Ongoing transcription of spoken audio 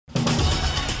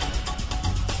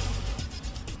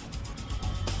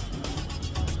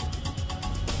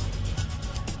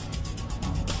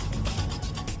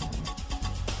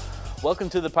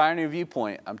Welcome to the Pioneer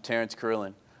Viewpoint. I'm Terrence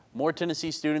Carillon. More Tennessee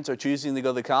students are choosing to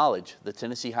go to college. The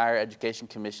Tennessee Higher Education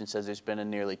Commission says there's been a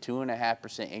nearly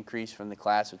 2.5% increase from the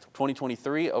class of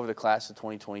 2023 over the class of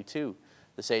 2022.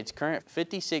 The state's current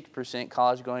 56%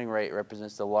 college-going rate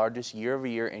represents the largest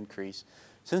year-over-year increase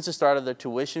since the start of the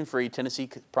tuition-free Tennessee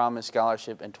Promise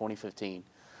Scholarship in 2015.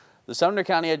 The Sumner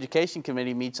County Education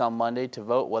Committee meets on Monday to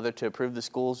vote whether to approve the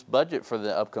school's budget for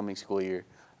the upcoming school year.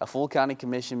 A full county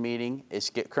commission meeting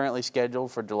is currently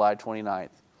scheduled for July 29th.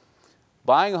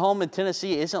 Buying a home in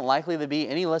Tennessee isn't likely to be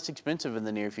any less expensive in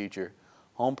the near future.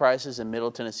 Home prices in Middle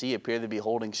Tennessee appear to be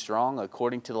holding strong.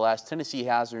 According to the last Tennessee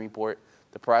Housing Report,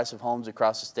 the price of homes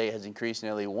across the state has increased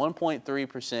nearly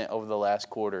 1.3% over the last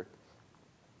quarter.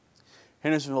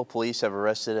 Hendersonville police have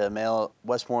arrested a male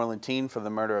Westmoreland teen for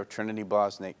the murder of Trinity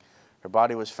Bosnick. Her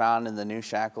body was found in the New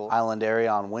Shackle Island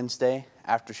area on Wednesday.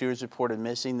 After she was reported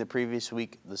missing the previous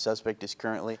week, the suspect is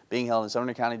currently being held in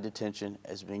Sumner County Detention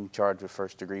as being charged with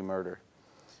first-degree murder.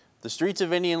 The Streets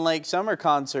of Indian Lake Summer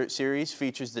Concert Series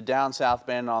features the Down South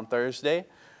Band on Thursday.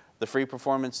 The free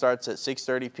performance starts at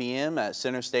 6:30 p.m. at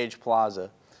Center Stage Plaza.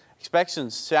 Expect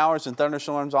some showers and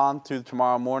thunderstorms on through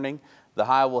tomorrow morning. The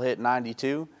high will hit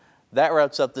 92. That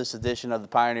wraps up this edition of the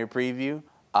Pioneer Preview.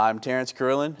 I'm Terrence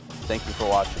Carillon. Thank you for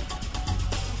watching.